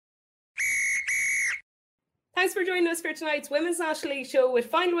Thanks for joining us for tonight's Women's National League show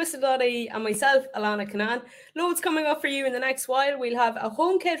with FinalWhistle.ie and myself, Alana Canan. Loads coming up for you in the next while. We'll have a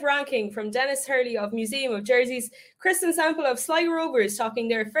home kit ranking from Dennis Hurley of Museum of Jerseys, Kristen Sample of Sligo Rovers talking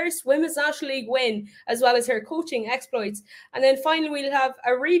their first Women's National League win, as well as her coaching exploits. And then finally, we'll have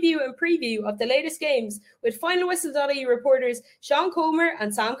a review and preview of the latest games with FinalWhistle.ie reporters Sean Comer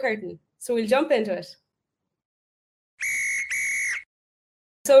and Sam Curtin. So we'll jump into it.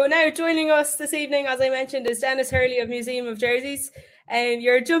 So now joining us this evening, as I mentioned, is Dennis Hurley of Museum of Jerseys.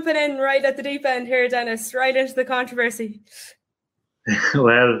 You're jumping in right at the deep end here, Dennis, right into the controversy.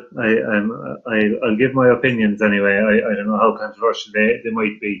 Well, I'll give my opinions anyway. I don't know how controversial they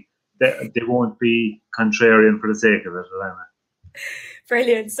might be. They won't be contrarian for the sake of it, Alana.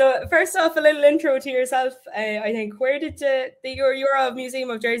 Brilliant. So first off, a little intro to yourself. I think, where did you're of Museum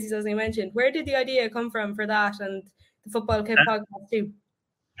of Jerseys, as I mentioned, where did the idea come from for that and the Football Kit podcast too?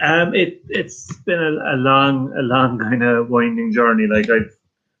 It's been a long kind of winding journey. Like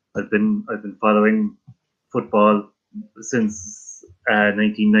I've been following football since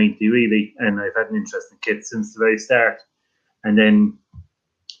 1990 really, and I've had an interest in kits since the very start. And then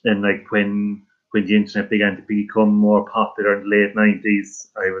like when the internet began to become more popular in the late 90s,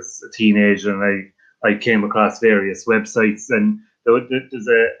 I was a teenager and I came across various websites, and there's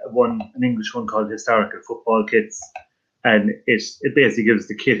an English one called Historical Football Kits. And it basically gives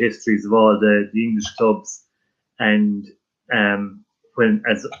the kit histories of all the English clubs, and when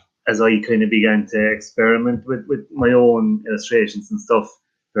as I kind of began to experiment with my own illustrations and stuff,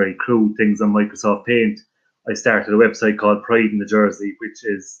 very crude things on Microsoft Paint, I started a website called Pride in the Jersey, which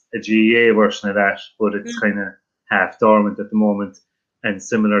is a GEA version of that, but it's kind of half dormant at the moment. And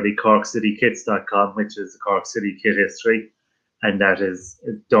similarly, CorkCityKits.com, which is the Cork City kit history, and that is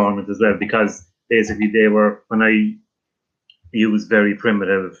dormant as well, because basically they were, when I use very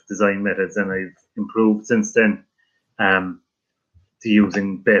primitive design methods, and I've improved since then to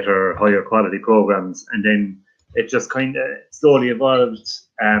using better, higher quality programs. And then it just kind of slowly evolved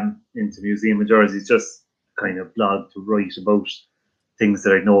into Museum of Jerseys, just kind of blog to write about things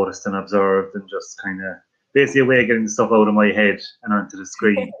that I noticed and observed, and just kind of basically a way of getting stuff out of my head and onto the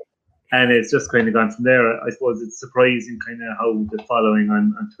screen. And it's just kind of gone from there. I suppose it's surprising kind of how the following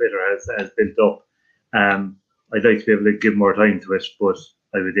on Twitter has built up. I'd like to be able to give more time to it, but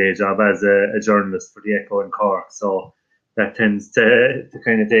I have a day job as a journalist for the Echo in Cork, so that tends to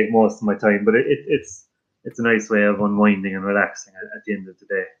kind of take most of my time. But it's a nice way of unwinding and relaxing at the end of the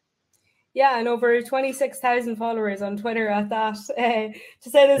day. Yeah, and over 26,000 followers on Twitter at that. To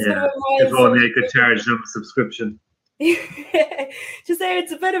say there's a bit of a if only I could charge them a subscription. To say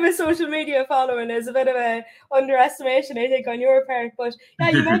it's a bit of a social media following is a bit of a underestimation, I think, on your part. But yeah,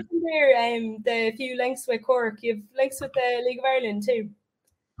 you mentioned there the few links with Cork. You've links with the League of Ireland too.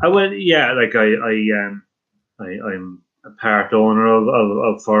 Well, yeah, like I'm a part owner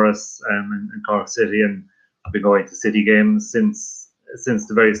of Forest in Cork City, and I've been going to City games since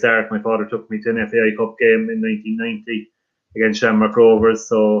the very start. My father took me to an FAI Cup game in 1990 against Shamrock Rovers,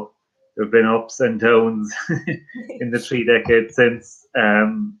 so there have been ups and downs in the 3 decades since,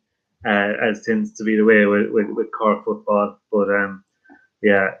 as tends to be the way with Cork football. But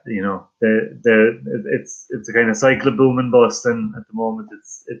yeah, you know, it's a kind of cycle of boom and bust, and at the moment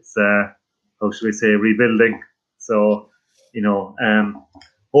it's how should we say, rebuilding. So you know,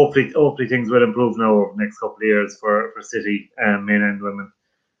 hopefully things will improve now over the next couple of years for City, men and women,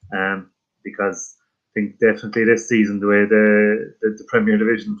 because I think definitely this season, the way the Premier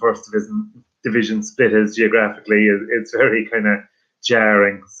Division, First Division split is geographically, it's very kind of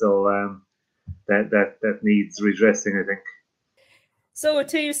jarring. So that needs redressing, I think. So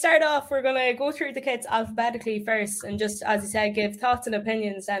to start off, we're going to go through the kits alphabetically first, and just, as you said, give thoughts and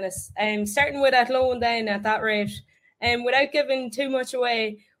opinions, Dennis. Starting with Athlone then at that rate, without giving too much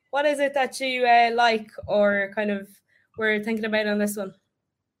away, what is it that you like, or kind of were thinking about on this one?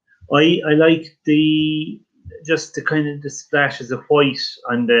 I like just the kind of the splashes of white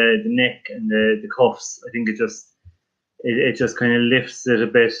on the neck and the cuffs. I think it just kind of lifts it a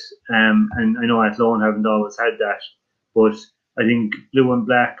bit. And I know Athlone haven't always had that, but I think blue and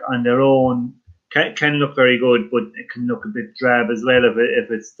black on their own can look very good, but it can look a bit drab as well if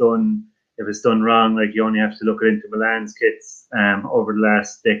it's done wrong. Like, you only have to look into Milan's kits over the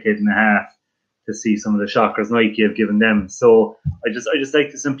last decade and a half to see some of the shockers Nike have given them. So I just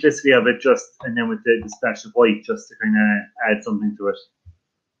like the simplicity of it, and then with the splash of white, just to kind of add something to it.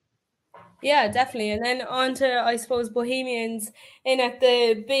 Yeah, definitely. And then on to, I suppose, Bohemians in at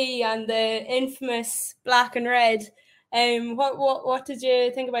the B and the infamous black and red. What did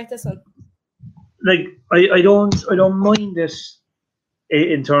you think about this one? Like, I don't mind it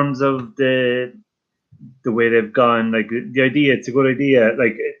in terms of the the way they've gone, like the idea, it's a good idea.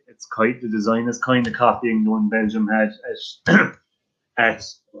 Like it's quite, the design is kind of copying the one Belgium had at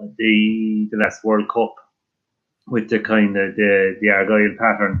the last World Cup with the kind of the Argyle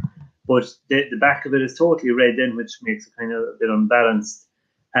pattern. But the back of it is totally red in, which makes it kind of a bit unbalanced.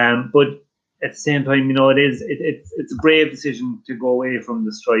 But at the same time, you know, it's a brave decision to go away from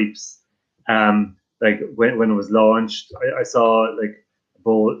the stripes. Like when it was launched, I saw like a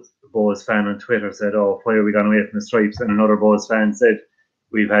Bohs fan on Twitter said, "Oh, why are we going away from the stripes?" And another Bohs fan said,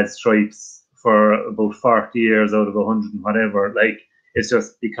 "We've had stripes for about 40 years out of 100 and whatever." Like, it's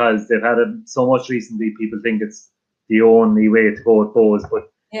just because they've had it so much recently, people think it's the only way to go with Bohs.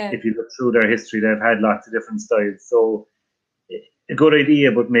 But if you look through their history, they've had lots of different styles. So a good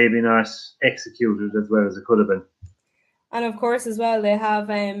idea, but maybe not executed as well as it could have been. And of course, as well, they have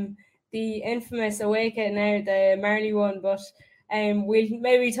the infamous Awake It now, the Marley one. But we'll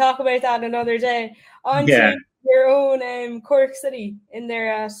maybe talk about that another day. On to your own Cork City in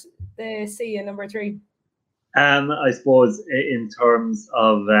there at the C in number 3. I suppose in terms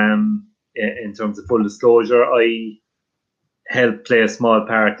of full disclosure, I helped play a small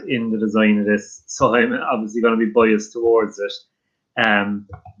part in the design of this, so I'm obviously going to be biased towards it.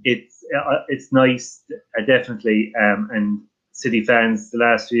 It's nice, definitely, and City fans the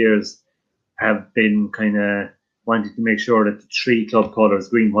last few years have been kind of wanting to make sure that the 3 club colours,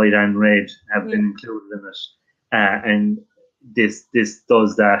 green, white, and red, have been included in it, and this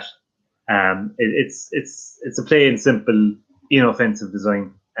does that. It's a plain, simple, inoffensive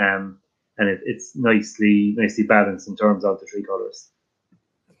design, and it's nicely balanced in terms of the 3 colours.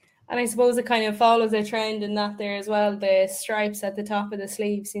 And I suppose it kind of follows a trend in that there as well. The stripes at the top of the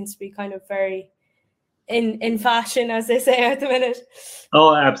sleeve seems to be kind of very in fashion, as they say at the minute.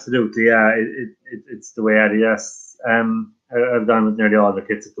 Oh, absolutely, yeah. It's the way Adidas. I've gone with nearly all the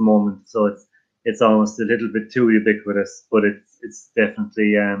kits at the moment, so it's almost a little bit too ubiquitous, but it's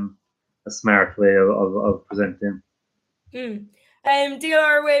definitely a smart way of presenting.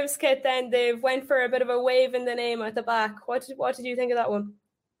 DLR Waves kit, then they've went for a bit of a wave in the name at the back. What did you think of that one?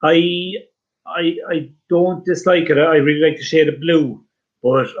 I don't dislike it. I really like the shade of blue,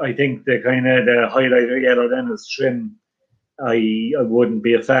 but I think the kind of the highlighter yellow then is trim. I wouldn't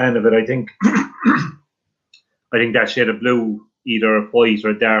be a fan of it. I think I think that shade of blue, either white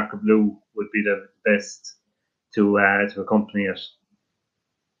or darker blue, would be the best to accompany it.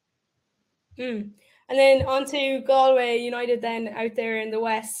 And then on to Galway United then out there in the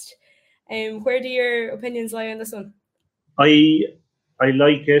west. Where do your opinions lie on this one? I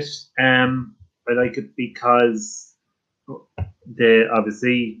like it. I like it because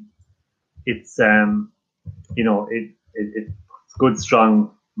obviously it's it's good,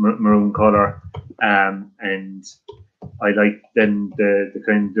 strong maroon color, and I like then the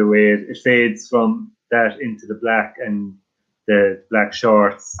kind of the way it fades from that into the black and the black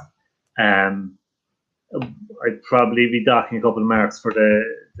shorts. I'd probably be docking a couple of marks for the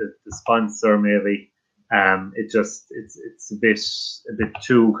sponsor maybe. It's a bit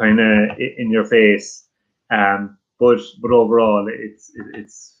too kind of in your face. But overall it's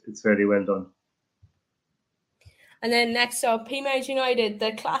fairly well done. And then next up, Peamount United,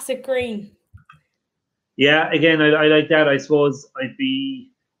 the classic green. Yeah, again, I like that. I suppose I'd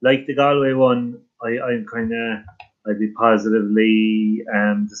be like the Galway one. I'd be positively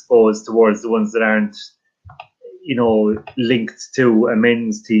disposed towards the ones that aren't, linked to a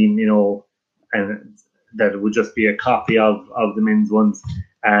men's team, and that would just be a copy of the men's ones.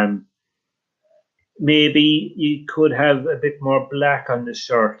 Maybe you could have a bit more black on the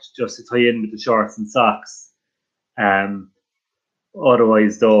shirt just to tie in with the shorts and socks.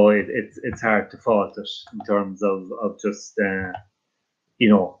 Otherwise, though, it's hard to fault it in terms of just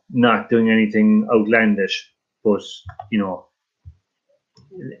not doing anything outlandish, but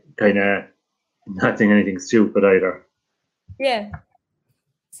kind of not doing anything stupid either. Yeah,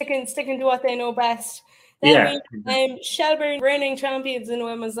 sticking to what they know best. Then Shelbourne reigning champions in the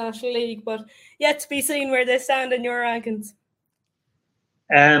Women's National League, but yet to be seen where they stand in your rankings.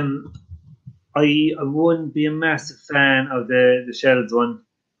 I wouldn't be a massive fan of the Shells one.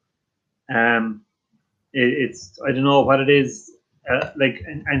 It's I don't know what it is.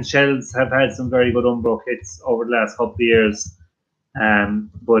 And Shells have had some very good Umbro kits over the last couple of years.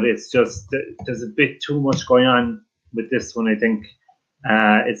 But it's just there's a bit too much going on with this one. I think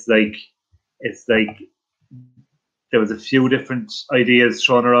it's like there was a few different ideas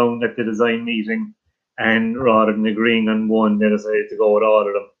thrown around at the design meeting, and rather than agreeing on one, they decided to go with all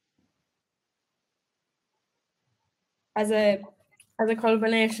of them. As a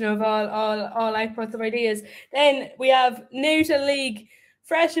culmination of all outputs of ideas. Then we have new to league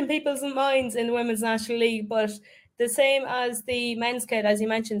fresh in people's minds in the Women's National League, but the same as the men's kit, as you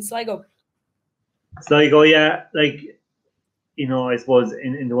mentioned, Sligo. Sligo, yeah, like, you know, I suppose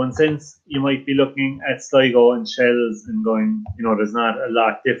in the one sense, you might be looking at Sligo and Shells and going, you know, there's not a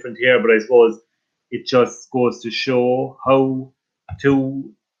lot different here, but I suppose it just goes to show how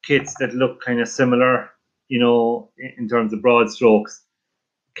two kits that look kind of similar, you know, in terms of broad strokes,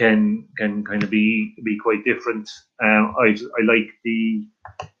 can kind of be quite different. I like the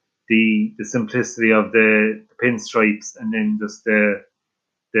simplicity of the pinstripes, and then just the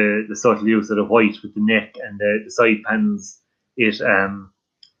subtle use of the white with the neck and the side panels. It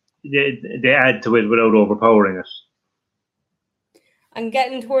they add to it without overpowering it. And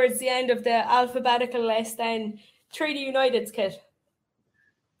getting towards the end of the alphabetical list, then Treaty United's kit.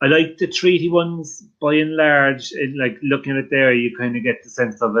 I like the treaty ones by and large. Like looking at it there, you kind of get the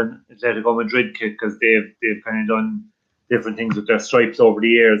sense of an Atletico Madrid kit, because they've kind of done different things with their stripes over the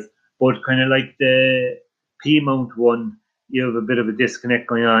years. But kind of like the P-mount one, you have a bit of a disconnect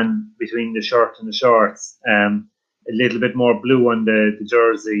going on between the shirt and the shorts. A little bit more blue on the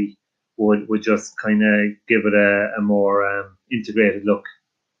jersey would just kind of give it a more integrated look.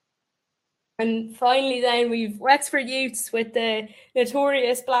 And finally, then we've Wexford Youths with the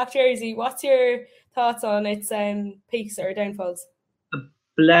notorious black jersey. What's your thoughts on its peaks or downfalls?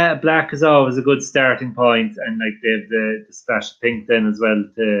 Black is always a good starting point, and like they've the splash of pink then as well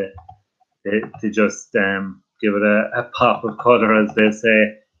to just give it a pop of colour, as they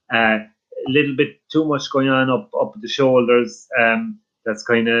say. A little bit too much going on up the shoulders. That's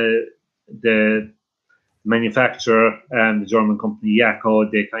kind of the manufacturer, the German company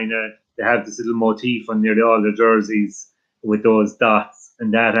Yako. They have this little motif on nearly all their jerseys with those dots,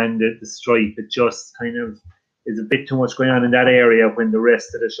 and that and the stripe. It just kind of is a bit too much going on in that area when the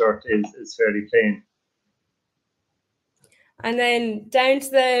rest of the shirt is fairly plain. And then down to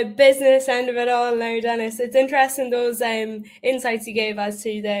the business end of it all now, Dennis. It's interesting those insights you gave as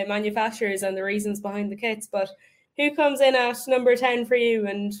to the manufacturers and the reasons behind the kits. But who comes in at number 10 for you,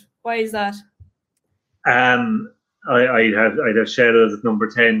 and why is that? I'd have Shells at number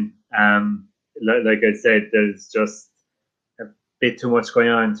 10. Like I said, there's just a bit too much going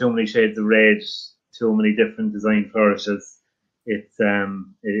on, too many shades of red, too many different design flourishes.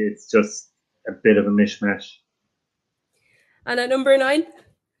 It's just a bit of a mishmash. And at number 9?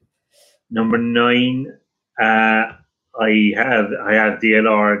 Number 9, I have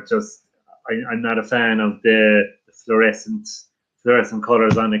DLR. Just I'm not a fan of the fluorescent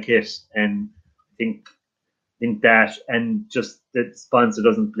colours on the kit, and I think that, and just the sponsor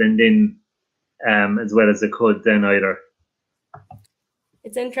doesn't blend in as well as it could then either.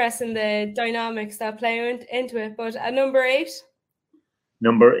 It's interesting the dynamics that play into it. But at number 8?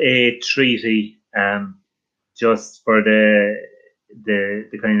 Number 8, Treaty. Just for the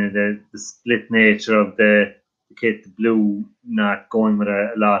kind of the split nature of the kit, the blue not going with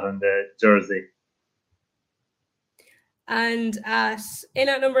a lot on the jersey. And at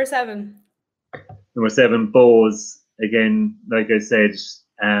number 7? Number 7, Bows. Again, like I said,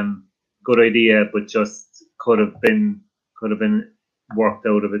 good idea, but just could have been worked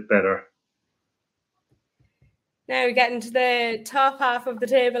out a bit better. Now we get into the top half of the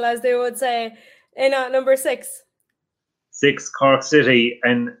table, as they would say. In at number 6? 6, Cork City,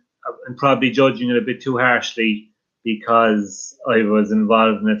 and probably judging it a bit too harshly because I was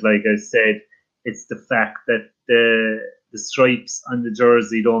involved in it. Like I said, it's the fact that the stripes on the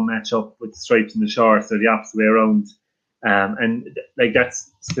jersey don't match up with the stripes in the shorts. They're the opposite way around. And like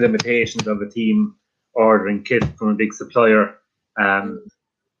that's the limitations of a team ordering kit from a big supplier.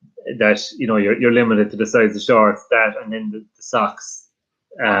 That, you know, you're limited to the size of shorts, that, and then the socks,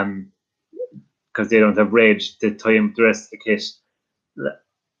 because they don't have red to tie in with the rest of the kit.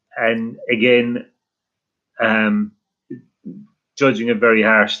 And again, judging it very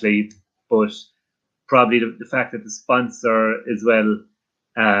harshly, but probably the fact that the sponsor as well,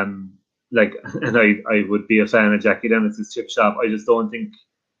 like, and I would be a fan of Jackie Dennis's Chip Shop. I just don't think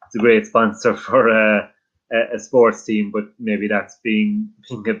it's a great sponsor for a sports team, but maybe that's being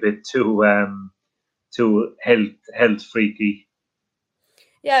a bit too health freaky.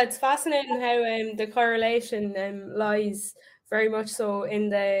 Yeah, it's fascinating how the correlation lies very much so in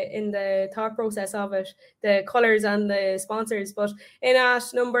the thought process of it, the colours and the sponsors. But in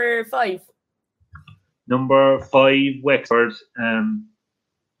at number 5. Number 5, Wexford.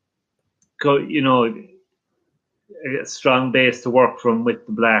 You know, a strong base to work from with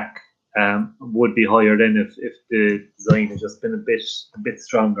the black. Would be higher than if the design had just been a bit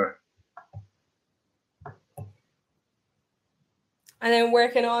stronger. And then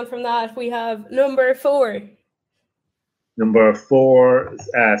working on from that, we have number 4. Number 4,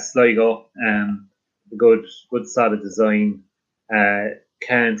 Sligo. Good solid design.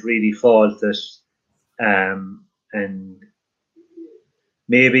 Can't really fault it. And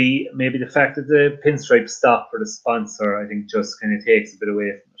maybe the fact that the pinstripe stop for the sponsor, I think, just kind of takes a bit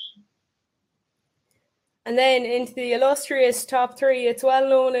away from it. And then into the illustrious top 3, it's well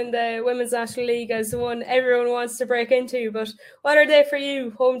known in the Women's National League as the one everyone wants to break into. But what are they for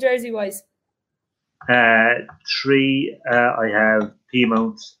you, home jersey wise? 3, I have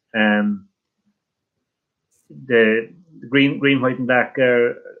Peamount. The green, white, and black are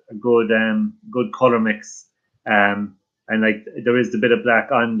a good color mix. And like there is the bit of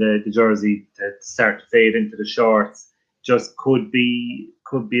black on the jersey to start to fade into the shorts. Just could be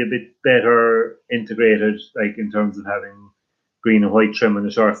a bit better integrated, like in terms of having green and white trim on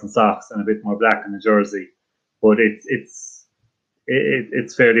the shorts and socks and a bit more black on the jersey. But it's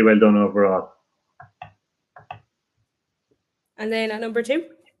fairly well done overall. And then at number 2?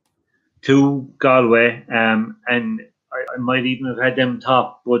 2, Galway. And I might even have had them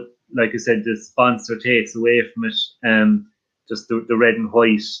top, but like I said, the sponsor takes away from it. Just the red and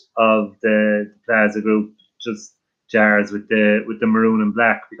white of the Plaza Group just jars with the maroon and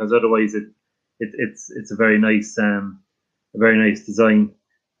black, because otherwise it's a very nice design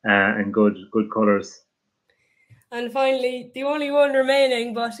and good colours. And finally, the only one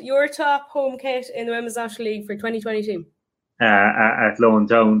remaining, but your top home kit in the Women's National League for 2022? At Lone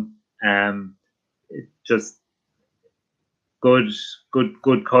Town. Just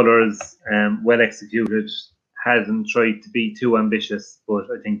good colours, well executed. Hasn't tried to be too ambitious, but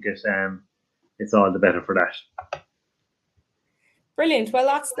I think it's all the better for that. Brilliant. Well,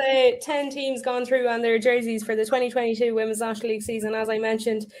 that's the 10 teams gone through on their jerseys for the 2022 Women's National League season. As I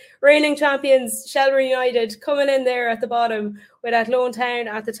mentioned, reigning champions Shelburne United coming in there at the bottom, with Athlone Town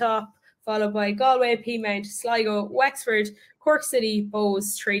at the top, followed by Galway, Peamount, Sligo, Wexford, Cork City,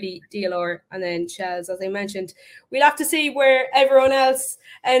 Bows, Treaty, DLR, and then Shells, as I mentioned. We'll have to see where everyone else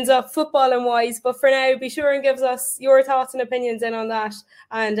ends up footballing wise, but for now, be sure and give us your thoughts and opinions in on that,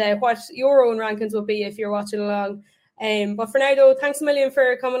 and what your own rankings will be if you're watching along. But for now, though, thanks a million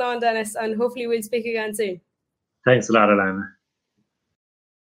for coming on, Dennis, and hopefully we'll speak again soon. Thanks a lot, Alana.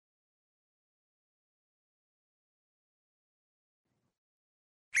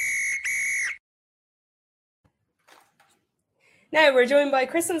 Now we're joined by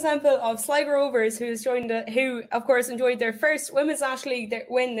Kristen Semple of Sligo Rovers, who of course enjoyed their first Women's National League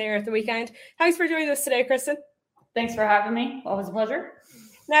win there at the weekend. Thanks for joining us today, Kristen. Thanks for having me. Always a pleasure.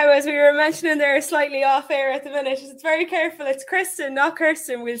 Now, as we were mentioning there, slightly off air at the minute, it's very careful. It's Kristen, not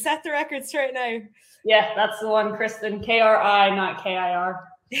Kirsten. We'll set the record straight now. Yeah, that's the one, Kristen. K-R-I, not K-I-R.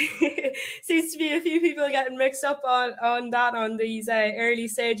 Seems to be a few people getting mixed up on these early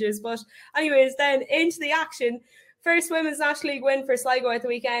stages. But anyways, then into the action. First Women's National League win for Sligo at the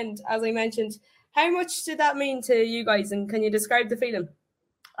weekend, as I mentioned. How much did that mean to you guys, and can you describe the feeling?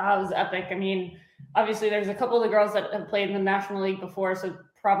 It was epic. I mean, obviously there's a couple of the girls that have played in the National League before, so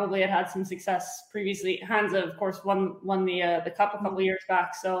probably had some success previously. Hansa, of course, won the cup a couple of years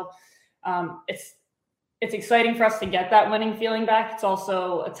back. So it's exciting for us to get that winning feeling back. It's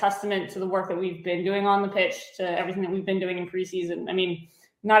also a testament to the work that we've been doing on the pitch, to everything that we've been doing in preseason. I mean,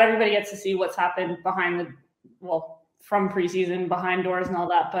 not everybody gets to see what's happened from preseason, behind doors and all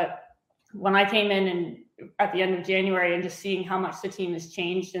that. But when I came in and at the end of January and just seeing how much the team has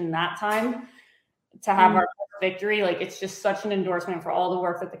changed in that time to have our victory, like, it's just such an endorsement for all the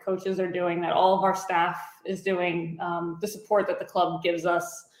work that the coaches are doing, that all of our staff is doing, the support that the club gives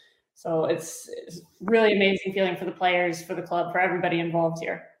us. So it's really amazing feeling for the players, for the club, for everybody involved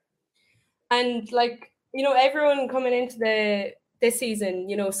here. And everyone coming into this season,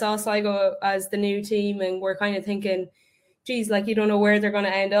 saw Sligo as the new team, and we're kind of thinking, geez, you don't know where they're going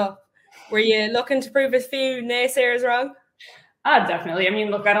to end up. Were you looking to prove a few naysayers wrong? Definitely. I mean,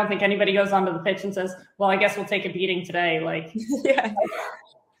 look, I don't think anybody goes onto the pitch and says, well, I guess we'll take a beating today. Yeah.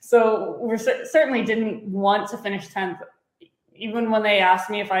 So we certainly didn't want to finish 10th. Even when they asked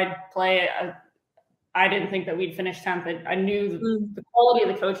me if I'd play, I didn't think that we'd finish 10th. I knew the quality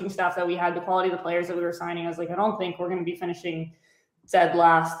of the coaching staff that we had, the quality of the players that we were signing. I was like, I don't think we're going to be finishing dead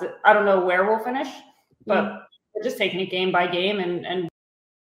last. I don't know where we'll finish, but we're just taking it game by game and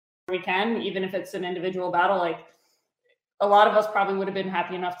we can, even if it's an individual battle. A lot of us probably would have been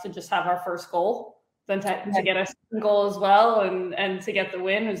happy enough to just have our first goal, then to get a second goal as well, and to get the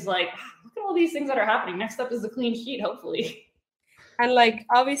win. It was look at all these things that are happening. Next up is the clean sheet, hopefully. And like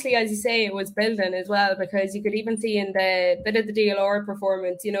obviously, as you say, it was building as well, because you could even see in the bit of the DLR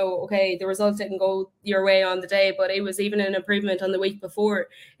performance, you know, okay, the result didn't go your way on the day, but it was even an improvement on the week before.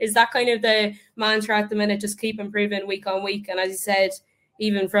 Is that kind of the mantra at the minute? Just keep improving week on week. And as you said,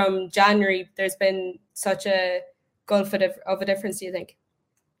 even from January, there's been such a gulf of a difference, do you think?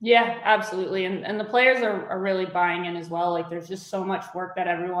 Yeah, absolutely. And the players are really buying in as well. Like there's just so much work that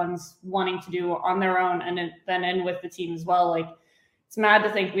everyone's wanting to do on their own, and then in with the team as well. Like it's mad to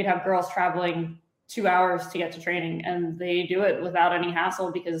think we'd have girls traveling 2 hours to get to training, and they do it without any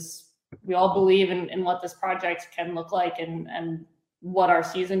hassle because we all believe in what this project can look like and what our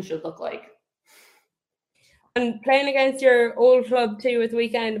season should look like. And playing against your old club too at the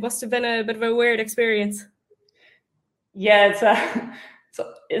weekend must have been a bit of a weird experience. Yeah,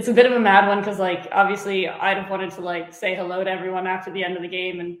 it's a bit of a mad one because like obviously I'd have wanted to like say hello to everyone after the end of the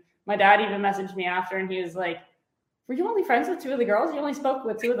game, and my dad even messaged me after and he was like, "Were you only friends with two of the girls? You only spoke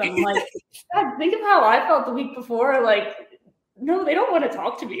with two of them." I'm like, God, think of how I felt the week before. Like, no, they don't want to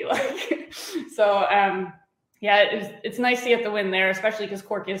talk to me. Like, so yeah, it's nice to get the win there, especially because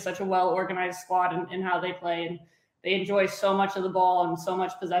Cork is such a well-organized squad in how they play, and they enjoy so much of the ball and so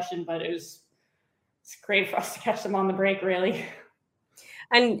much possession. But it's great for us to catch them on the break, really.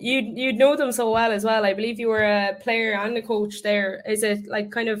 And you'd know them so well as well. I believe you were a player and a coach there. Is it like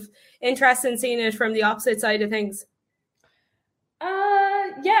kind of interesting seeing it from the opposite side of things?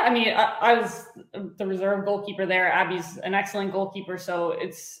 Yeah, I mean, I was the reserve goalkeeper there. Abby's an excellent goalkeeper, so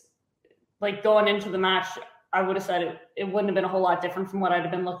it's like going into the match, I would have said it wouldn't have been a whole lot different from what I'd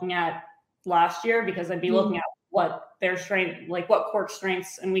have been looking at last year, because I'd be looking at what their strength, like what Cork's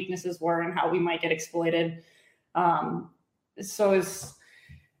strengths and weaknesses were and how we might get exploited. So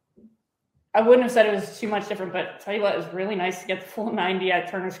I wouldn't have said it was too much different, but I'll tell you what, it was really nice to get the full 90 at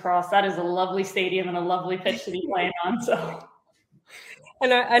Turner's Cross. That is a lovely stadium and a lovely pitch to be playing on. So,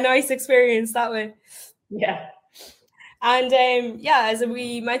 and a nice experience that way. Yeah. And yeah, as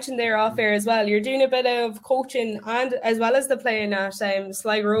we mentioned there off air as well, you're doing a bit of coaching and as well as the playing at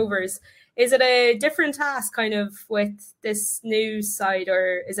Sligo Rovers. Is it a different task kind of with this new side,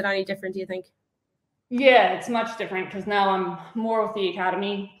 or is it any different, do you think? Yeah, it's much different because now I'm more with the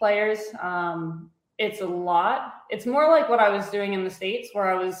academy players. It's a lot. It's more like what I was doing in the States,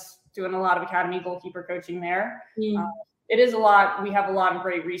 where I was doing a lot of academy goalkeeper coaching there. It is a lot. We have a lot of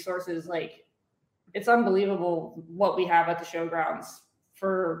great resources. Like, it's unbelievable what we have at the showgrounds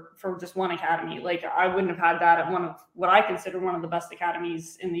for just one academy. Like, I wouldn't have had that at one of what I consider one of the best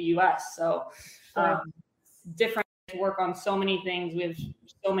academies in the US. So different to work on so many things. We have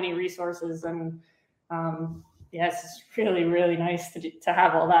so many resources, and yes, it's really, really nice to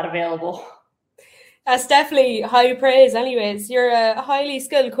have all that available. That's definitely high praise anyways. You're a highly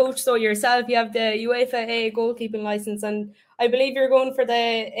skilled coach, so yourself, you have the UEFA A goalkeeping license, and I believe you're going for the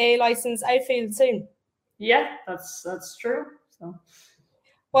A license outfield soon. Yeah, that's true. So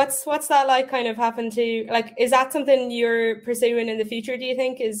what's that like, kind of happen to, like, is that something you're pursuing in the future, do you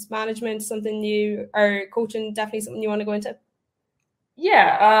think? Is management something you are coaching, definitely something you want to go into?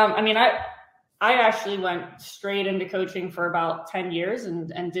 Yeah, I mean, I actually went straight into coaching for about 10 years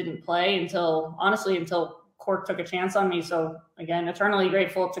and didn't play until Cork took a chance on me. So again, eternally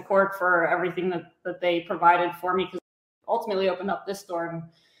grateful to Cork for everything that they provided for me, because ultimately opened up this door, and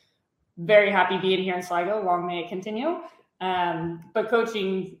very happy being here in Sligo. Long may it continue. But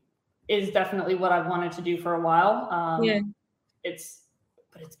coaching is definitely what I've wanted to do for a while.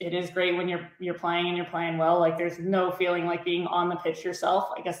 It is great when you're playing and you're playing well. Like, there's no feeling like being on the pitch yourself.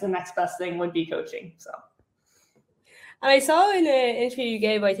 I guess the next best thing would be coaching. So, and I saw in an interview you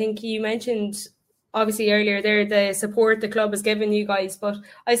gave, I think you mentioned obviously earlier there the support the club has given you guys, but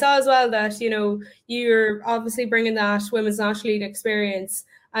I saw as well that, you know, you're obviously bringing that Women's National League experience,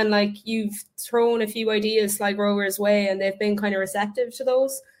 and like you've thrown a few ideas like Rovers' way, and they've been kind of receptive to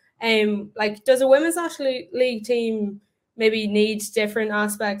those. Like, does a Women's National League team maybe need different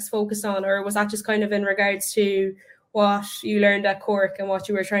aspects focused on, or was that just kind of in regards to what you learned at Cork and what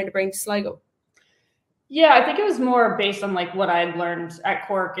you were trying to bring to Sligo? Yeah, I think it was more based on like what I had learned at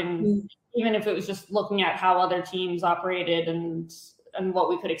Cork, and even if it was just looking at how other teams operated and what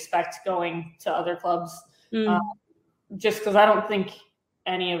we could expect going to other clubs. Just because I don't think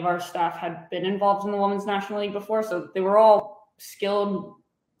any of our staff had been involved in the Women's National League before, so they were all skilled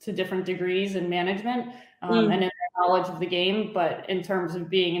to different degrees in management and in their knowledge of the game. But in terms of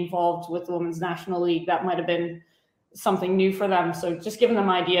being involved with the Women's National League, that might have been something new for them. So just giving them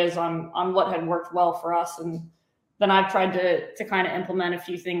ideas on what had worked well for us. And then I've tried to kind of implement a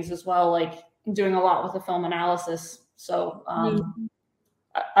few things as well, like doing a lot with the film analysis. So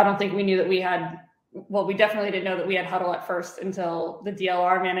I don't think we knew that we had well, we definitely didn't know that we had huddle at first until the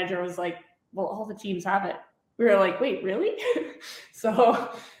DLR manager was like, well, all the teams have it. We were like, wait, really? So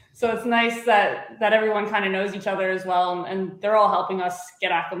it's nice that everyone kind of knows each other as well, and they're all helping us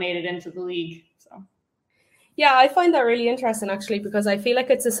get acclimated into the league. So yeah, I find that really interesting actually, because I feel like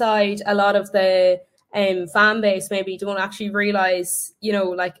it's a side a lot of the fan base maybe don't actually realize,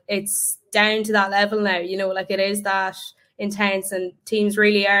 like it's down to that level now, like it is that intense, and teams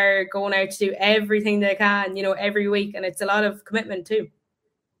really are going out to do everything they can, every week, and it's a lot of commitment too.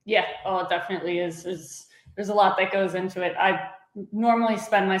 Yeah, it definitely is. There's a lot that goes into it. I normally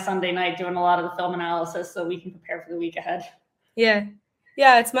spend my Sunday night doing a lot of the film analysis so we can prepare for the week ahead. Yeah,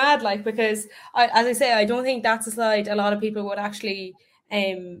 it's mad, like, because as I say, I don't think that's a slide a lot of people would actually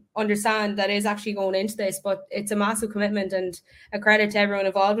understand that is actually going into this, but it's a massive commitment and a credit to everyone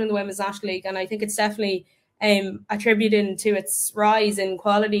involved in the Women's National League, and I think it's definitely attributing to its rise in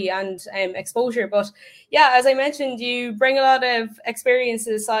quality and exposure. But yeah, as I mentioned, you bring a lot of experience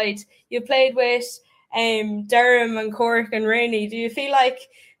to the side. You played with Durham and Cork and Rainey.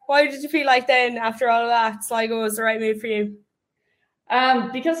 Why did you feel like then, after all of that, Sligo was the right move for you?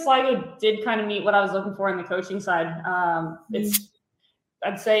 Because Sligo did kind of meet what I was looking for in the coaching side.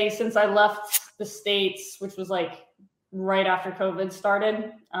 I'd say since I left the States, which was like right after COVID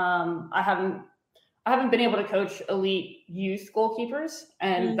started, I haven't been able to coach elite youth goalkeepers,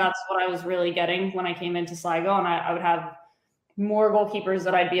 and that's what I was really getting when I came into Sligo. And I would have more goalkeepers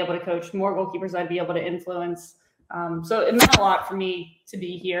that I'd be able to coach, more goalkeepers I'd be able to influence. So it meant a lot for me to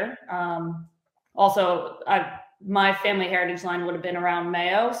be here. Also, my family heritage line would have been around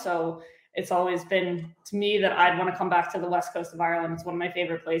Mayo, so it's always been to me that I'd want to come back to the west coast of Ireland. It's one of my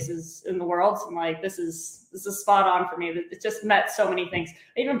favorite places in the world. So I'm like, this is spot on for me. It just met so many things.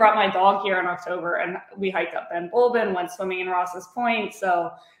 I even brought my dog here in October, and we hiked up Ben Bulben, went swimming in Ross's Point.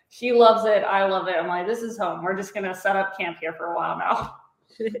 So she loves it. I love it. I'm like, this is home. We're just going to set up camp here for a while now.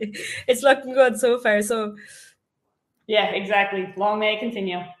 It's looking good so far. So yeah, exactly. Long may it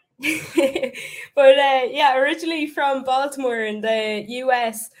continue. But originally from Baltimore in the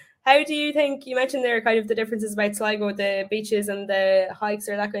US, how do you think, you mentioned there kind of the differences about Sligo, the beaches and the hikes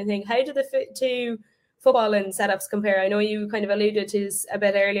or that kind of thing. How do the two football and setups compare? I know you kind of alluded to this a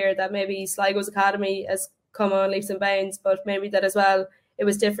bit earlier, that maybe Sligo's academy has come on leaps and bounds, but maybe that as well, it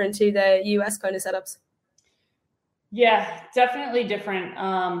was different to the US kind of setups. Yeah, definitely different.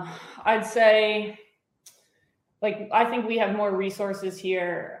 I'd say, I think we have more resources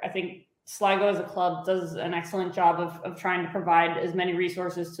here. I think Sligo as a club does an excellent job of trying to provide as many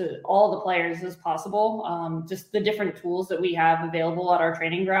resources to all the players as possible. Just the different tools that we have available at our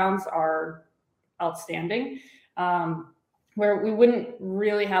training grounds are outstanding, where we wouldn't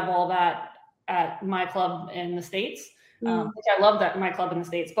really have all that at my club in the States, which I love that my club in the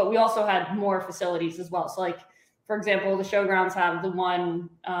States, but we also had more facilities as well. So for example, the showgrounds have the one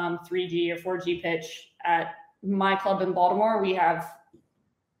 3G or 4G pitch. At my club in Baltimore, we have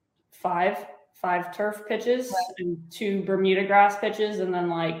five turf pitches and 2 Bermuda grass pitches, and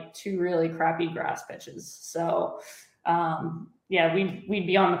then 2 really crappy grass pitches. So we'd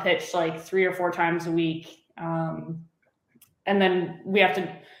be on the pitch 3 or 4 times a week. And then we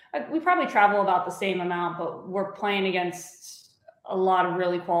probably travel about the same amount, but we're playing against a lot of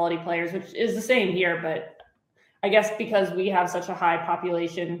really quality players, which is the same here. But I guess because we have such a high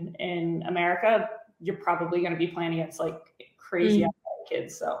population in America, you're probably going to be playing against crazy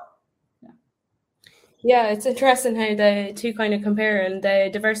kids. So yeah, it's interesting how the two kind of compare, and the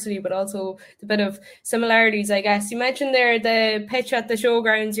diversity, but also the bit of similarities, I guess. You mentioned there the pitch at the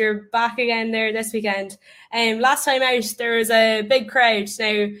showgrounds. You're back again there this weekend. Last time out, there was a big crowd.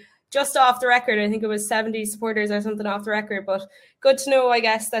 Now, just off the record, I think it was 70 supporters or something off the record, but good to know, I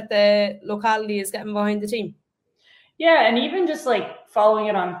guess, that the locality is getting behind the team. Yeah, and even just following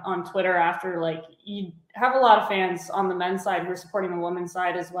it on Twitter after, you have a lot of fans on the men's side who are supporting the women's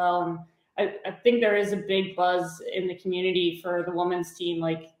side as well. And I think there is a big buzz in the community for the women's team.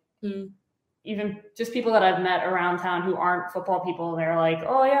 Even just people that I've met around town who aren't football people, they're like,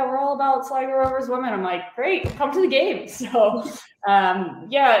 oh yeah, we're all about Sligo Rovers women. I'm like, great, come to the game. So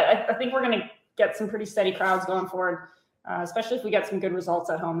I think we're going to get some pretty steady crowds going forward, especially if we get some good results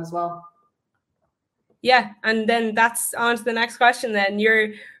at home as well. Yeah, and then that's on to the next question then.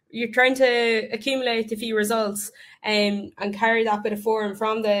 You're trying to accumulate a few results and carry that bit of form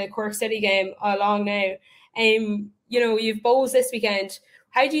from the Cork City game along now. You've Bohs this weekend.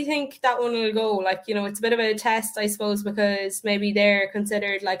 How do you think that one will go? It's a bit of a test, I suppose, because maybe they're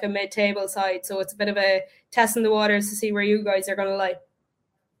considered a mid-table side. So it's a bit of a test in the waters to see where you guys are going to lie.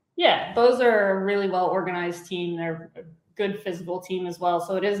 Yeah, Bohs are a really well-organized team. They're good physical team as well.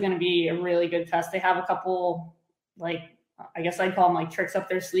 So it is going to be a really good test. They have a couple, like, I guess I'd call them like tricks up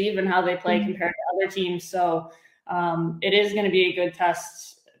their sleeve and how they play compared to other teams. So it is going to be a good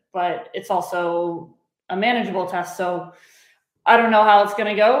test, but it's also a manageable test. So I don't know how it's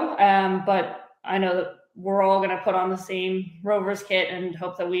going to go, but I know that we're all going to put on the same Rovers kit and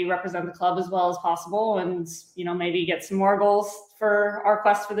hope that we represent the club as well as possible, and maybe get some more goals for our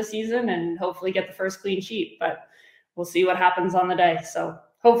quest for the season and hopefully get the first clean sheet. But we'll see what happens on the day. So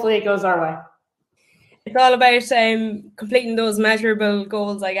hopefully it goes our way. It's all about completing those measurable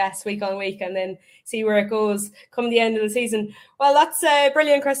goals, I guess, week on week, and then see where it goes come the end of the season. Well, that's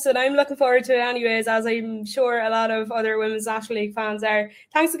brilliant, Kristen. I'm looking forward to it anyways, as I'm sure a lot of other Women's National League fans are.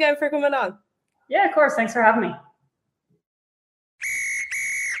 Thanks again for coming on. Yeah, of course. Thanks for having me.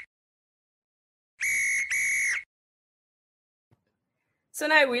 So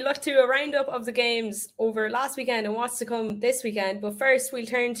now we look to a roundup of the games over last weekend and what's to come this weekend. But first, we'll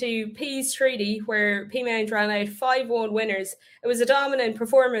turn to Pease Treaty, where Peamount ran out 5-1 winners. It was a dominant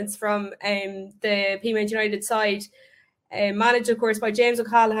performance from the Peamount United side, managed, of course, by James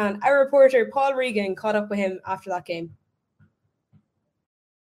O'Callaghan. Our reporter, Paul Regan, caught up with him after that game.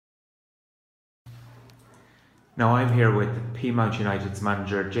 Now I'm here with Peamount United's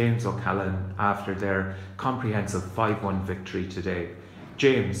manager, James O'Callaghan, after their comprehensive 5-1 victory today.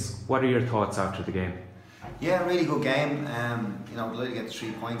 James, what are your thoughts after the game? Yeah, really good game. Delighted to get the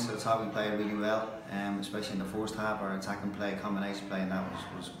 3 points. I thought we played really well, especially in the first half. Our attacking play, combination play, and that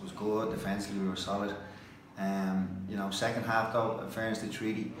was good. Defensively, we were solid. Second half though, in fairness to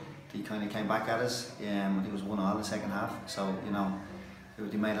Treaty, they kind of came back at us. I think it was 1-1 in the second half. So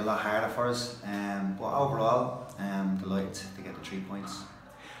they made it a lot harder for us. But overall, delighted to get the 3 points.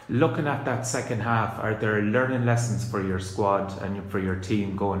 Looking at that second half, are there learning lessons for your squad and for your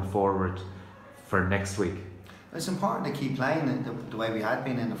team going forward for next week? It's important to keep playing the way we had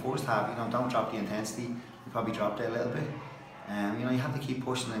been in the first half. Don't drop the intensity. We probably dropped it a little bit. You have to keep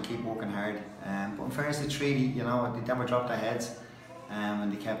pushing and keep working hard. But in fairness to Treaty, they never dropped their heads,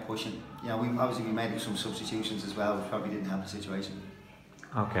 and they kept pushing. We made some substitutions as well, which probably didn't help the situation.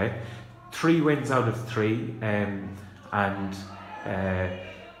 Okay, 3 wins out of 3, and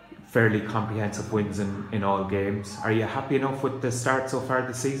fairly comprehensive wins in all games. Are you happy enough with the start so far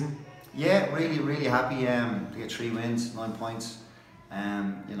this season? Yeah, really happy to get 3 wins, 9 points.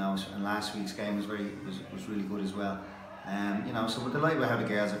 And last week's game was really good as well. So we're delighted with how the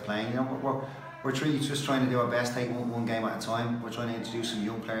girls are playing. We're just trying to do our best, take one game at a time. We're trying to introduce some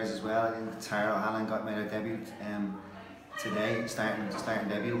young players as well. I think Tara O'Halloran made her debut today, starting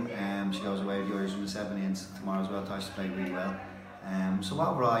debut. She goes away with the Irish Women's 17 tomorrow as well. Tasha played really well. So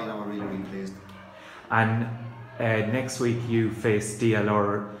overall, we're really pleased. And next week you face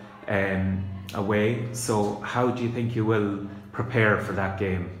DLR away. So how do you think you will prepare for that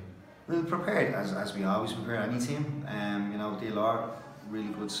game? We'll prepare as we always prepare any team. DLR, really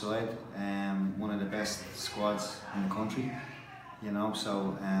good side. One of the best squads in the country.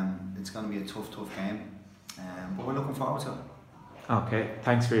 So it's going to be a tough game. But we're looking forward to it. Okay,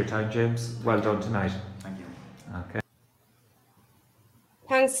 thanks for your time, James. Well done tonight. Thank you. Okay.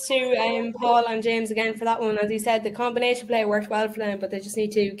 Thanks to Paul and James again for that one. As he said, the combination play worked well for them, but they just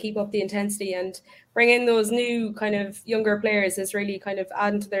need to keep up the intensity and bring in those new kind of younger players is really kind of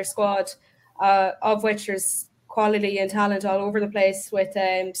adding to their squad, of which there's quality and talent all over the place with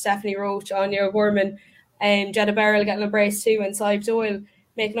Stephanie Roach, Anya O'Gorman, Jetta Barrell getting a brace too, and Saib Doyle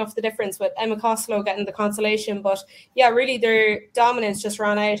making up the difference with Emma Costello getting the consolation. But yeah, really their dominance just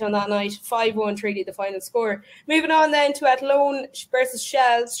ran out on that night. 5-1 Treaty, the final score. Moving on then to Athlone versus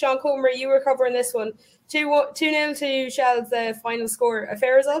Shells. Sean Comer, you were covering this one. 2-0 to Shells, the final score. A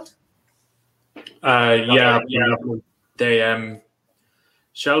fair result? Yeah. They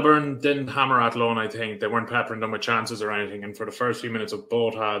Shelburne didn't hammer Athlone, I think. They weren't peppering them with chances or anything. And for the first few minutes of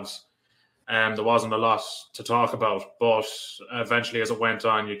both halves, there wasn't a lot to talk about, but eventually as it went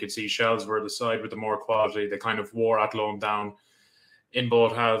on, you could see Shells were the side with the more quality. They kind of wore Athlone down in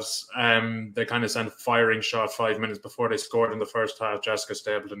both halves. They kind of sent a firing shot 5 minutes before they scored in the first half. Jessica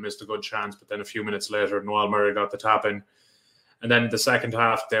Stapleton missed a good chance, but then a few minutes later, Noelle Murray got the tap in. And then in the second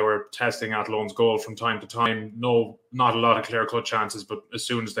half, they were testing Athlone's goal from time to time. Not a lot of clear-cut chances, but as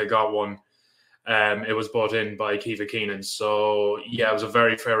soon as they got one, it was brought in by Kiva Keenan. So, yeah, it was a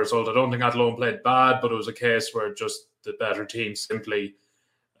very fair result. I don't think Athlone played bad, but it was a case where just the better team simply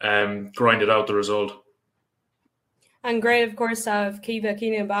grinded out the result. And great, of course, to have Kiva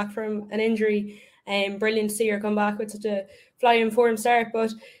Keenan back from an injury. Brilliant to see her come back with such a flying form start.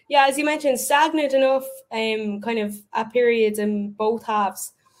 But, yeah, as you mentioned, stagnant enough kind of at periods in both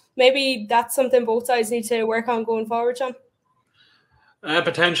halves. maybe that's something both sides need to work on going forward, John.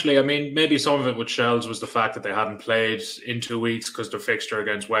 Potentially. I mean, maybe some of it with Shells was the fact that they hadn't played in 2 weeks because their fixture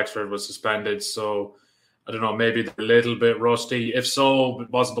against Wexford was suspended. So, I don't know, maybe they're a little bit rusty. If so,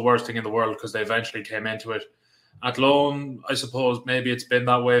 it wasn't the worst thing in the world because they eventually came into it. Athlone, I suppose maybe it's been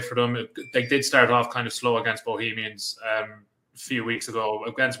that way for them. They did start off kind of slow against Bohemians a few weeks ago.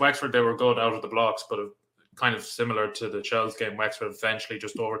 Against Wexford, they were good out of the blocks, but kind of similar to the Shells game, Wexford eventually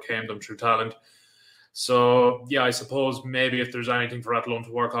just overcame them through talent. So, yeah, I suppose maybe if there's anything for Athlone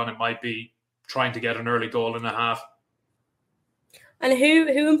to work on, it might be trying to get an early goal in a half. And who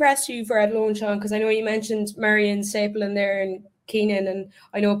impressed you for Athlone, Sean? Because I know you mentioned Murray and Staple in there and Keenan, and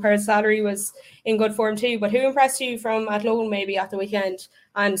I know Pearl Slattery was in good form too. But who impressed you from Athlone maybe at the weekend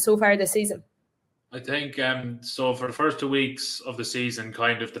and so far this season? I think so. For the first 2 weeks of the season,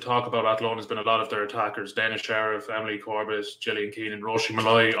 kind of the talk about Athlone has been a lot of their attackers: Dana Sheriff, Emily Corbett, Gillian Keenan, Roisin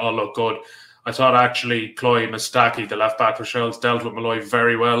Malloy, all look good. I thought actually Chloe Mustaki, the left back for Shells, dealt with Malloy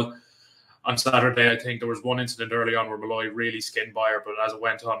very well. On Saturday, I think there was one incident early on where Malloy really skinned by her, but as it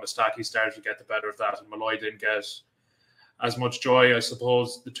went on, Mustaki started to get the better of that, and Malloy didn't get as much joy. I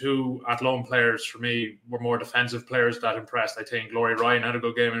suppose the two Athlone players for me were more defensive players that impressed. I think Laurie Ryan had a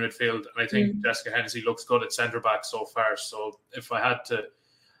good game in midfield, and I think Jessica Hennessy looks good at centre back so far. So if I had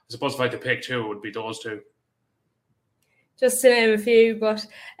to pick two, it would be those two. Just to name a few, but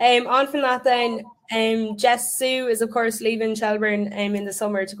on from that then, Jess Sue is of course leaving Shelburne in the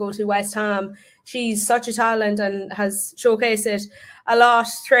summer to go to West Ham. She's such a talent and has showcased it a lot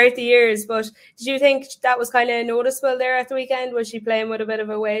throughout the years, but did you think that was kind of noticeable there at the weekend? Was she playing with a bit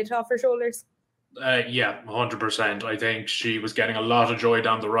of a weight off her shoulders? Yeah, 100%. I think she was getting a lot of joy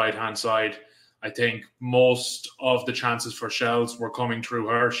down the right-hand side. I think most of the chances for Shells were coming through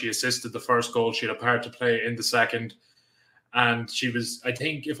her. She assisted the first goal. She had a part to play in the second. And she was, I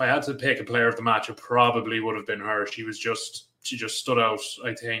think, if I had to pick a player of the match, it probably would have been her. She just stood out,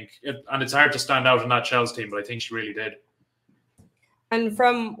 I think. And it's hard to stand out in that Shells team, but I think she really did. And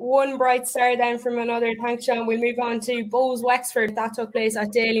from one bright star then from another, thanks, John, we'll move on to Bohs Wexford. That took place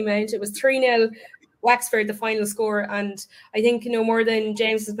at Dalymount. It was 3-0 Wexford, the final score. And I think, more than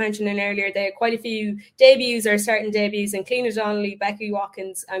James was mentioning earlier, they had quite a few debuts or starting debuts, and Cleena Donnelly, Becky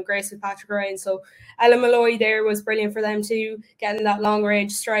Watkins and Grace Fitzpatrick Ryan. So Ella Malloy there was brilliant for them too, getting that long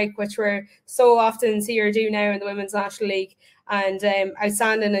range strike, which we're so often see her do now in the Women's National League. And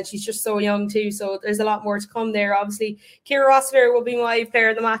outstanding, and she's just so young too, so there's a lot more to come there. Obviously, Ciara Rossiter will be my player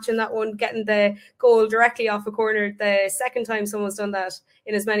of the match in that one, getting the goal directly off a corner, the second time someone's done that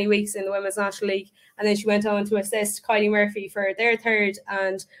in as many weeks in the Women's National League. And then she went on to assist Kylie Murphy for their third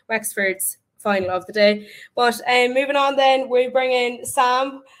and Wexford's final of the day. But moving on then, we bring in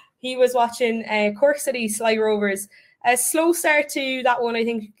Sam. He was watching Cork City Sligo Rovers. A slow start to that one, I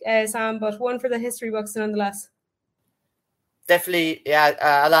think, Sam, but one for the history books nonetheless. Definitely,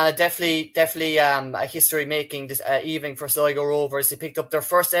 yeah, Alana, definitely a history-making this evening for Sligo Rovers. They picked up their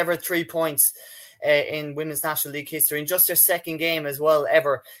first ever 3 points in Women's National League history, in just their second game as well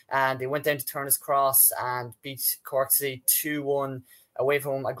ever. And they went down to Turner's Cross and beat Cork City 2-1 away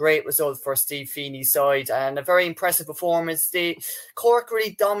from home. A great result for Steve Feeney's side and a very impressive performance. Cork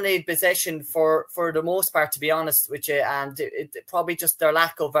really dominated possession for the most part, to be honest with you, and it probably just their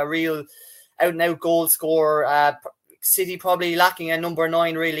lack of a real out-and-out goal scorer. City probably lacking a number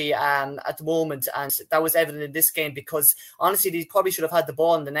 9 really at the moment, and that was evident in this game because honestly they probably should have had the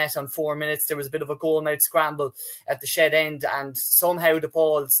ball in the net on 4 minutes. There was a bit of a goal mouth scramble at the shed end and somehow the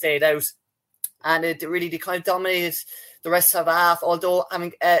ball stayed out, and they kind of dominated the rest of the half. Although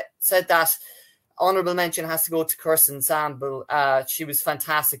having said that, honourable mention has to go to Kirsten Sample. She was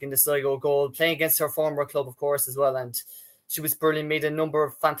fantastic in the Sligo goal, playing against her former club of course as well, and she was brilliant, made a number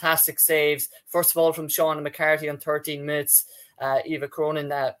of fantastic saves. First of all, from Shauna McCarthy on 13 minutes. Eva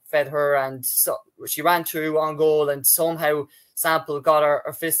Cronin fed her, and so she ran through on goal, and somehow Sample got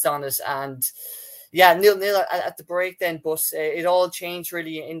her fist on it. And yeah, 0-0 at the break then. But it all changed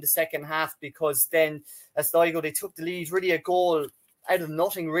really in the second half because then as Sligo, they took the lead, really a goal out of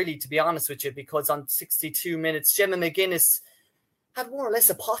nothing, really, to be honest with you, because on 62 minutes, Gemma McGuinness had more or less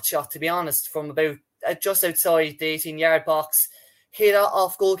a pot shot, to be honest, from about just outside the 18-yard box, hit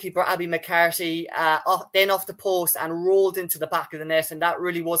off goalkeeper Abby McCarthy, then off the post and rolled into the back of the net. And that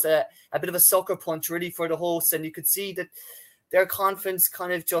really was a bit of a sucker punch really for the hosts. And you could see that their confidence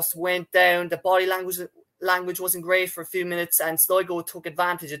kind of just went down. The body language wasn't great for a few minutes, and Sligo took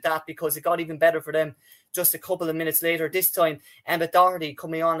advantage of that because it got even better for them just a couple of minutes later. This time, Emma Doherty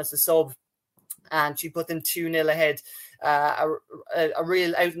coming on as a sub, and she put them 2-0 ahead. A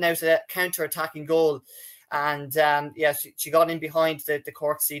real out-and-out counter-attacking goal. And she got in behind the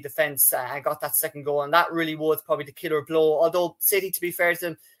Cork City defence and got that second goal, and that really was probably the killer blow. Although City, to be fair to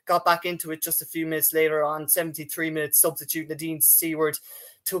them, got back into it just a few minutes later on. 73 minutes substitute Nadine Seward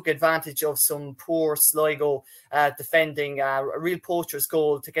took advantage of some poor Sligo defending, a real poacher's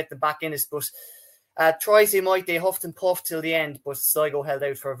goal to get them back in it. But tries they huffed and puffed till the end, but Sligo held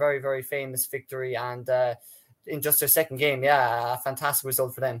out for a very, very famous victory, and in just their second game, a fantastic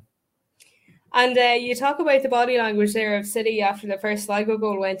result for them. And you talk about the body language there of City after the first Sligo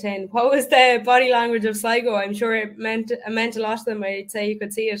goal went in. What was the body language of Sligo? I'm sure it meant a lot to them. I'd say you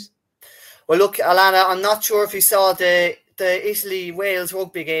could see it. Well, look, Alana, I'm not sure if you saw the Italy-Wales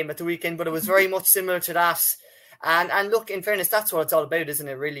rugby game at the weekend, but it was very much similar to that. And look, in fairness, that's what it's all about, isn't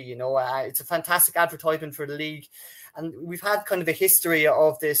it, really? You know, it's a fantastic advertisement for the league. And we've had kind of a history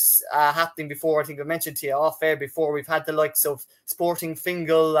of this happening before. I think I mentioned to you off air before. We've had the likes of Sporting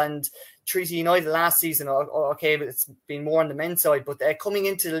Fingal and Treaty United last season. Okay, but it's been more on the men's side. But coming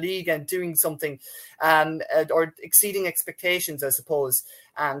into the league and doing something or exceeding expectations, I suppose.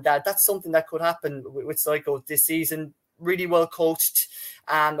 And that's something that could happen with Sligo this season. Really well coached.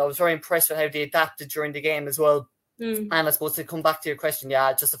 And I was very impressed with how they adapted during the game as well. And I suppose to come back to your question,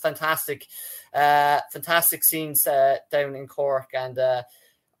 just a fantastic scenes down in Cork, and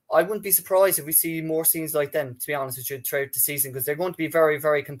I wouldn't be surprised if we see more scenes like them, to be honest with you, throughout the season, because they're going to be very,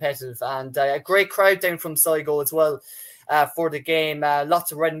 very competitive, and a great crowd down from Sligo as well for the game.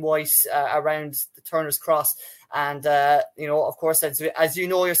 Lots of red and white around the Turner's Cross, and of course, as you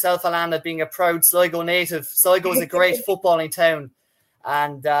know yourself, Alana, being a proud Sligo native, Sligo is a great footballing town.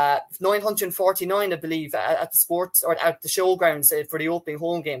 And 949, I believe, at the sports or at the showgrounds for the opening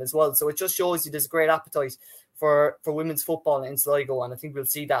home game as well. So it just shows you there's a great appetite for women's football in Sligo, and I think we'll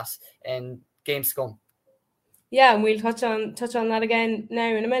see that in games to come. Yeah, and we'll touch on that again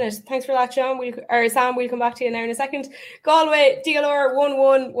now in a minute. Thanks for that, Sean. Sam, we'll come back to you now in a second. Galway, DLR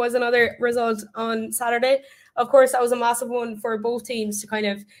 1-1 was another result on Saturday. Of course, that was a massive one for both teams to kind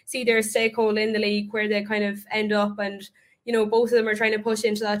of see their stakehold in the league, where they kind of end up, and both of them are trying to push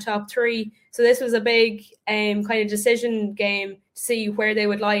into that top three. So this was a big kind of decision game to see where they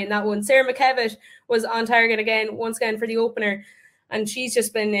would lie in that one. Sarah McKevitt was on target once again for the opener. And she's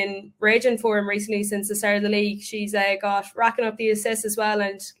just been in raging form recently since the start of the league. She's got racking up the assists as well,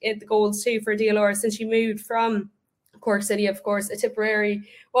 and the goals too for DLR since she moved from Cork City, of course, a Tipperary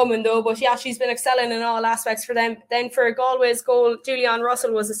woman though. But she's been excelling in all aspects for them. Then for Galway's goal, Julianne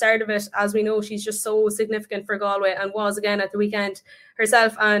Russell was the start of it. As we know, she's just so significant for Galway, and was again at the weekend.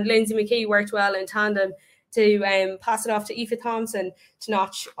 Herself and Lindsay McKee worked well in tandem to pass it off to Aoife Thompson to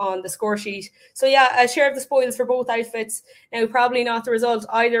notch on the score sheet. So a share of the spoils for both outfits. Now, probably not the result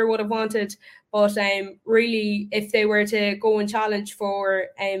either would have wanted, but really, if they were to go and challenge for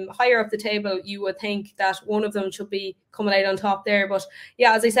higher up the table, you would think that one of them should be coming out on top there. But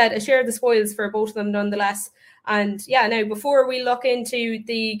as I said, a share of the spoils for both of them nonetheless. And now before we look into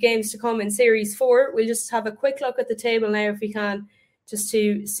the games to come in Series 4, we'll just have a quick look at the table now if we can, just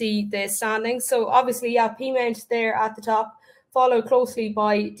to see the standings. So obviously, Peamount there at the top, followed closely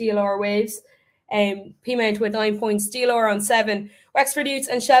by DLR Waves. Peamount with 9 points, DLR on 7. Wexford Youths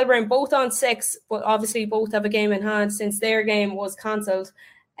and Shelbourne both on 6, but obviously both have a game in hand since their game was cancelled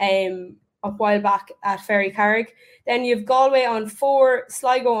a while back at Ferry Carrick. Then you have Galway on 4,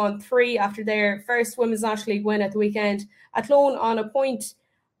 Sligo on 3 after their first Women's National League win at the weekend. Athlone on a point,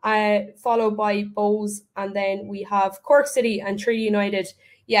 followed by Bows, and then we have Cork City and Treaty United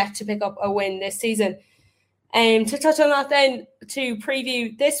yet to pick up a win this season. To touch on that then, to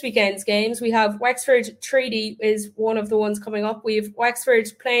preview this weekend's games, we have Wexford Treaty is one of the ones coming up. We have Wexford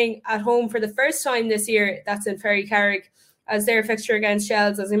playing at home for the first time this year. That's in Ferry Carrick, as their fixture against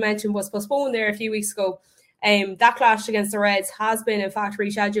Shells, as I mentioned, was postponed there a few weeks ago. That clash against the Reds has been, in fact,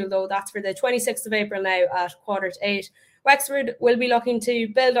 rescheduled, though. That's for the 26th of April now at 7:45. Wexford will be looking to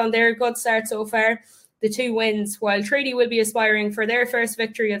build on their good start so far, the 2 wins, while Treaty will be aspiring for their first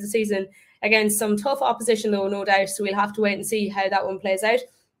victory of the season against some tough opposition, though, no doubt. So we'll have to wait and see how that one plays out.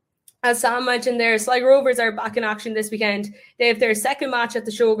 As Sam mentioned there, Sligo Rovers are back in action this weekend. They have their second match at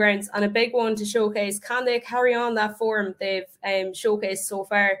the Showgrounds, and a big one to showcase. Can they carry on that form they've showcased so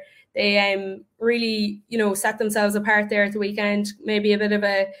far? They really, set themselves apart there at the weekend. Maybe a bit of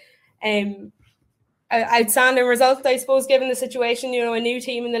a outstanding result, I suppose, given the situation, a new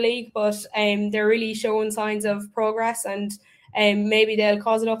team in the league, but they're really showing signs of progress, and maybe they'll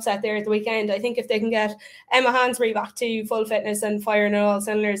cause an upset there at the weekend. I think if they can get Emma Hansbury back to full fitness and firing on all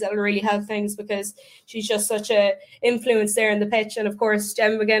cylinders, that'll really help things, because she's just such a influence there in the pitch. And of course,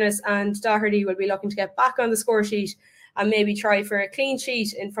 Gemma McGuinness and Doherty will be looking to get back on the score sheet and maybe try for a clean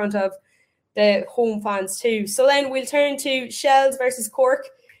sheet in front of the home fans too. So then we'll turn to Shells versus Cork.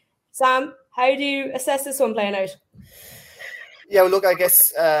 Sam, how do you assess this one playing out? Yeah, well, look, I guess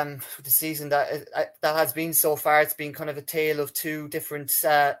the season that has been so far, it's been kind of a tale of two different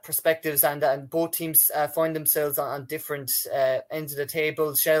perspectives, and both teams find themselves on different ends of the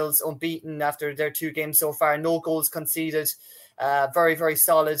table. Shells unbeaten after their 2 games so far, no goals conceded, very, very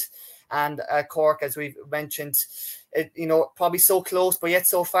solid. And Cork, as we've mentioned, probably so close, but yet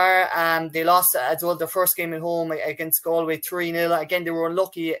so far. They lost as well their first game at home against Galway 3-0. Again, they were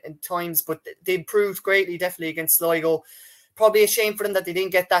unlucky in times, but they improved greatly, definitely against Sligo. Probably a shame for them that they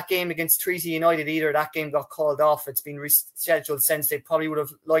didn't get that game against Treaty United either. That game got called off. It's been rescheduled since. They probably would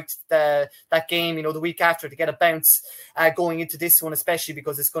have liked that game, the week after, to get a bounce going into this one, especially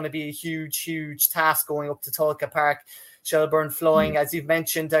because it's going to be a huge, huge task going up to Tulka Park. Shelburne flying, as you've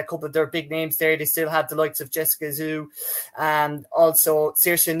mentioned, a couple of their big names there. They still have the likes of Jessica Zhu, and also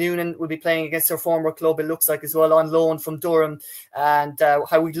Saoirse Noonan will be playing against her former club, it looks like, as well, on loan from Durham. And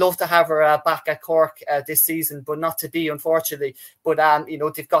how we'd love to have her back at Cork this season, but not to be, unfortunately. But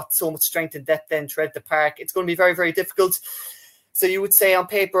they've got so much strength and depth then to the park. It's going to be very, very difficult. So you would say on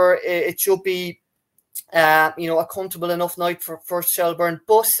paper it should be a comfortable enough night for Shelburne.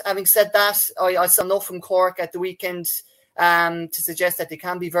 But having said that, I saw enough from Cork at the weekend to suggest that they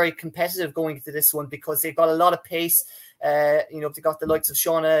can be very competitive going into this one, because they've got a lot of pace. They've got the likes of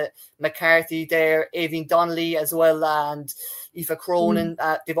Shauna McCarthy there, Aoibhinn Donnelly as well, and Aoife Cronin.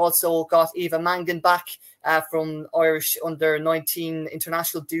 They've also got Eva Mangan back from Irish under-19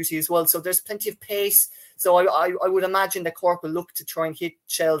 international duty as well. So there's plenty of pace. So I would imagine that Cork will look to try and hit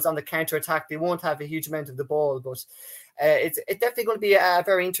Shells on the counter-attack. They won't have a huge amount of the ball, but it's definitely going to be a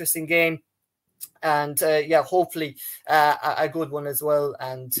very interesting game. And hopefully a good one as well.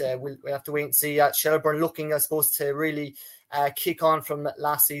 And we'll have to wait and see. Shelburne looking, I suppose, to really kick on from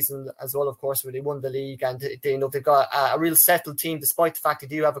last season as well, of course, where they won the league. And they've got a real settled team, despite the fact they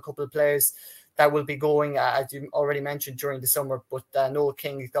do have a couple of players that will be going, as you already mentioned, during the summer. But Noel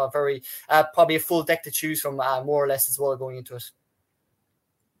King has got probably a full deck to choose from, more or less, as well, going into it.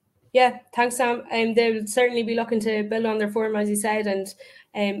 Yeah, thanks, Sam. They'll certainly be looking to build on their form, as you said,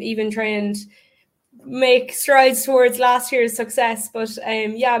 and even try and make strides towards last year's success. But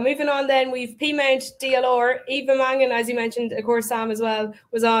moving on then, we've Peamount, DLR, Eva Mangan, as you mentioned, of course, Sam as well,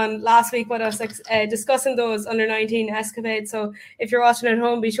 was on last week with us discussing those under-19 escapades. So if you're watching at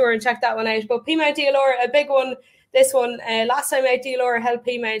home, be sure and check that one out. But Peamount, DLR, a big one. This one, last time out, DLR helped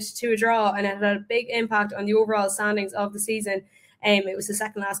Peamount to a draw, and it had a big impact on the overall standings of the season. It was the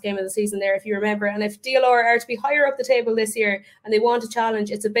second last game of the season there, if you remember. And if DLR are to be higher up the table this year and they want a challenge,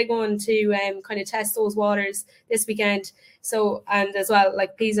 it's a big one to kind of test those waters this weekend. So, and as well,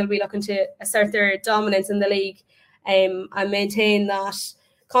 like Peas will be looking to assert their dominance in the league and maintain that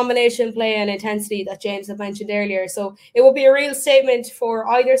combination play and intensity that James had mentioned earlier. So it will be a real statement for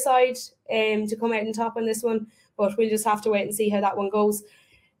either side to come out on top on this one, but we'll just have to wait and see how that one goes.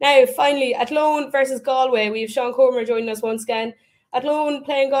 Now, finally, Athlone versus Galway. We have Sean Comer joining us once again. Athlone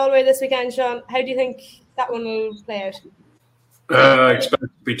playing Galway this weekend, Sean. How do you think that one will play out? I expect it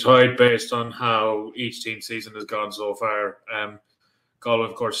to be tied based on how each team's season has gone so far. Galway,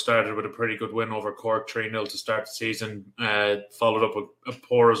 of course, started with a pretty good win over Cork, 3-0 to start the season, followed up with a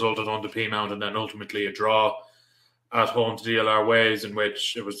poor result at home to Peamount, and then ultimately a draw at home to DLR Ways, in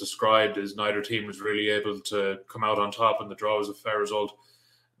which it was described as neither team was really able to come out on top, and the draw was a fair result.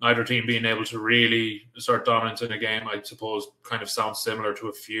 Neither team being able to really assert dominance in a game, I suppose, kind of sounds similar to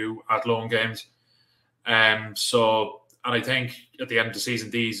a few Athlone games. And I think at the end of the season,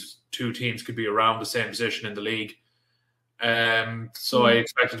 these two teams could be around the same position in the league. I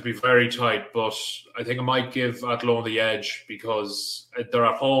expect it to be very tight, but I think I might give Athlone the edge because they're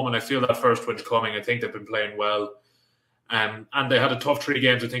at home, and I feel that first win's coming. I think they've been playing well. And they had a tough 3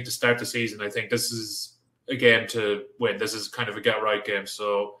 games, I think, to start the season. I think this is a game to win. This is kind of a get-right game.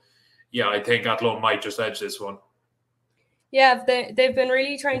 So, yeah, I think Athlone might just edge this one. Yeah, they've been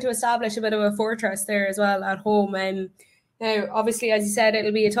really trying to establish a bit of a fortress there as well at home. Now, obviously, as you said,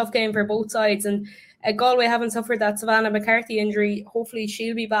 it'll be a tough game for both sides. And Galway haven't suffered that Savannah McCarthy injury. Hopefully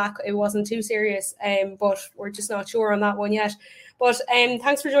she'll be back. It wasn't too serious, but we're just not sure on that one yet. But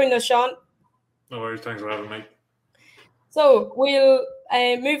thanks for joining us, Sean. No worries. Thanks for having me. So we'll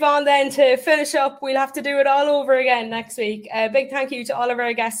move on then to finish up. We'll have to do it all over again next week. A big thank you to all of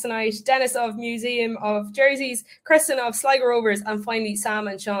our guests tonight. Dennis of Museum of Jerseys, Kristen of Sligo Rovers, and finally Sam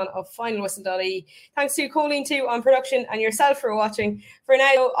and Sean of finalwhistle.ie. Thanks to Colleen too on production and yourself for watching. For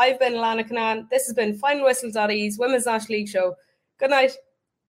now, I've been Alana Canaan. This has been finalwhistle.ie's Women's National League show. Good night.